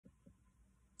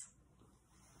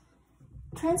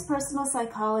Transpersonal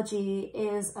psychology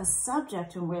is a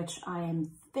subject in which I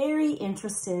am very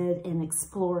interested in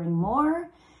exploring more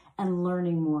and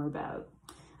learning more about.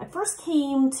 I first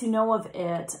came to know of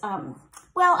it,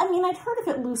 I'd heard of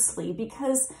it loosely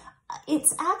because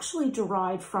it's actually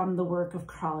derived from the work of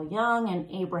Carl Jung and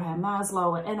Abraham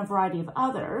Maslow and a variety of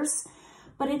others,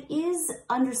 but it is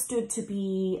understood to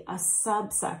be a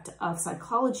subsect of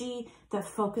psychology that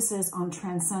focuses on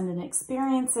transcendent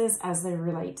experiences as they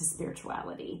relate to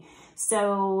spirituality.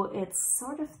 So it's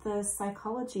sort of the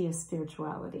psychology of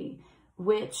spirituality,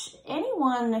 which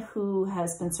anyone who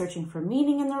has been searching for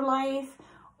meaning in their life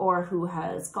or who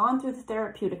has gone through the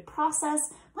therapeutic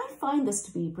process might find this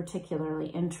to be particularly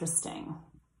interesting.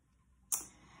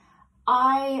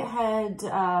 I had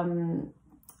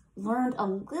learned a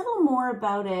little more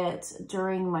about it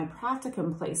during my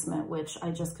practicum placement, which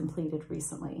I just completed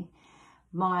recently.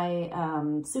 My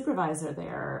supervisor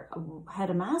there had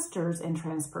a master's in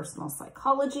transpersonal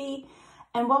psychology,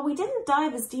 and while we didn't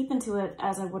dive as deep into it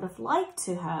as I would have liked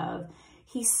to have,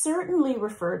 he certainly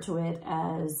referred to it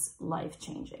as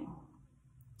life-changing.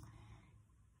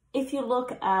 If you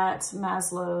look at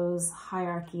Maslow's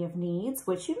hierarchy of needs,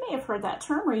 which you may have heard that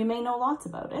term or you may know lots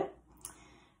about it,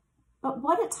 but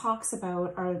what it talks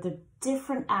about are the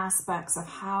different aspects of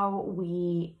how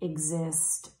we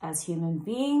exist as human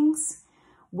beings,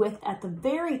 with at the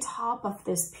very top of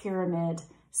this pyramid,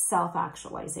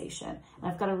 self-actualization.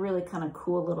 And I've got a really kind of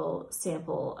cool little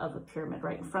sample of a pyramid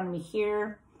right in front of me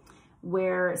here,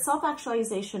 where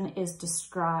self-actualization is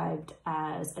described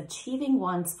as achieving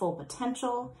one's full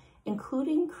potential,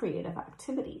 including creative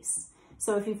activities.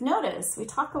 So if you've noticed, we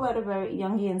talk a lot about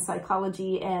Jungian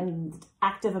psychology and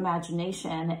active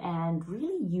imagination and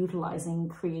really utilizing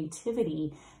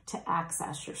creativity to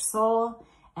access your soul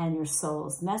and your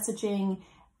soul's messaging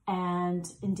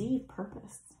and indeed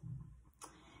purpose.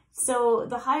 So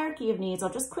the hierarchy of needs,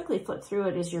 I'll just quickly flip through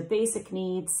it, is your basic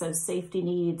needs, so safety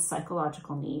needs,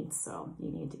 psychological needs. So you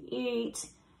need to eat,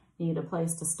 you need a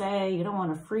place to stay, you don't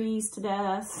want to freeze to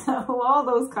death, so all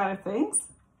those kind of things.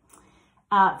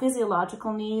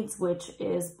 Physiological needs, which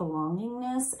is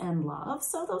belongingness and love.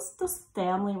 So those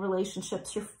family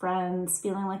relationships, your friends,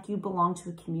 feeling like you belong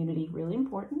to a community, really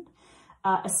important.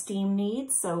 Esteem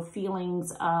needs, so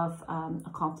feelings of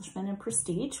accomplishment and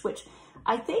prestige, which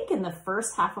I think in the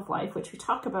first half of life, which we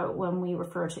talk about when we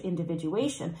refer to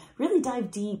individuation, really dive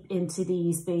deep into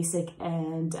these basic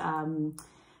and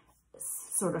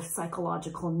sort of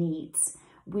psychological needs.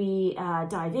 We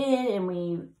dive in and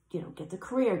we get the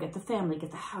career, get the family, get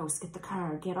the house, get the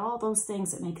car, get all those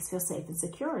things that make us feel safe and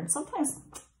secure. And sometimes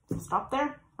stop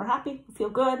there, we're happy, we feel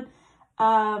good.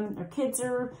 Our kids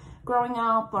are growing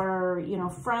up, or,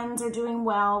 friends are doing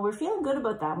well. We're feeling good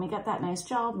about that. And we got that nice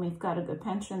job and we've got a good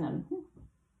pension and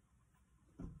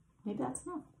maybe that's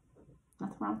enough.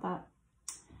 Nothing wrong with that.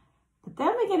 But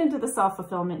then we get into the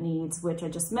self-fulfillment needs, which I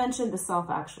just mentioned, the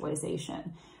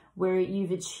self-actualization, where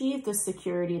you've achieved the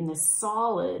security and this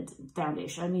solid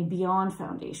foundation. Beyond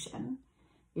foundation.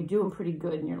 You're doing pretty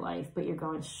good in your life, but you're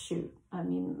going, shoot,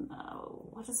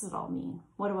 what does it all mean?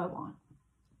 What do I want?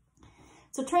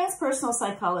 So transpersonal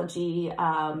psychology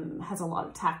has a lot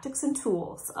of tactics and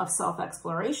tools of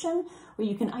self-exploration where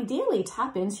you can ideally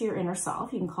tap into your inner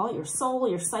self. You can call it your soul,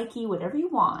 your psyche, whatever you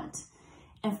want,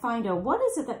 and find out what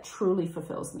is it that truly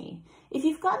fulfills me. If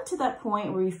you've gotten to that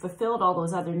point where you've fulfilled all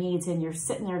those other needs and you're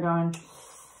sitting there going,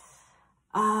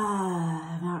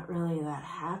 I'm not really that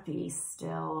happy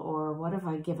still, or what have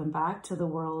I given back to the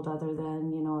world other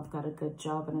than, I've got a good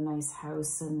job and a nice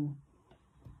house and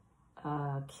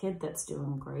a kid that's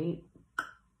doing great.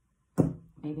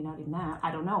 Maybe not even that,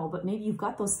 I don't know, but maybe you've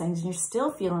got those things and you're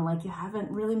still feeling like you haven't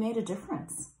really made a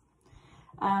difference.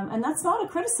 And that's not a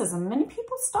criticism. Many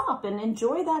people stop and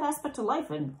enjoy that aspect of life,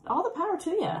 and all the power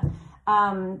to you.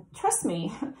 Trust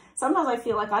me, sometimes I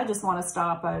feel like I just want to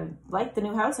stop. I like the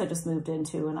new house I just moved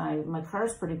into, and my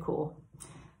car's pretty cool.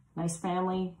 Nice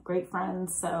family, great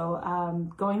friends. So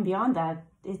going beyond that,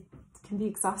 it can be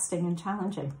exhausting and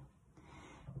challenging.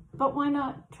 But why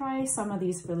not try some of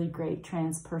these really great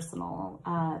transpersonal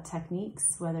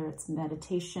techniques, whether it's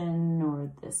meditation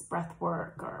or this breath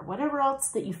work or whatever else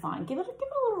that you find. Give it a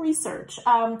little research.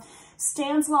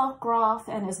 Stanislav Grof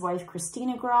and his wife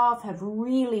Christina Grof have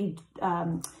really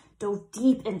dove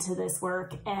deep into this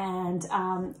work. And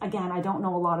again, I don't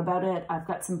know a lot about it. I've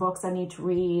got some books I need to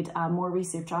read, more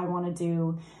research I want to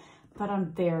do, but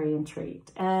I'm very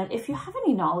intrigued. And if you have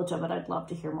any knowledge of it, I'd love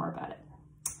to hear more about it.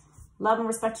 Love and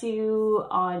respect to you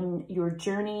on your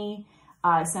journey.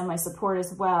 I send my support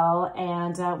as well,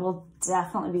 and we'll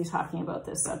definitely be talking about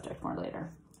this subject more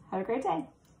later. Have a great day.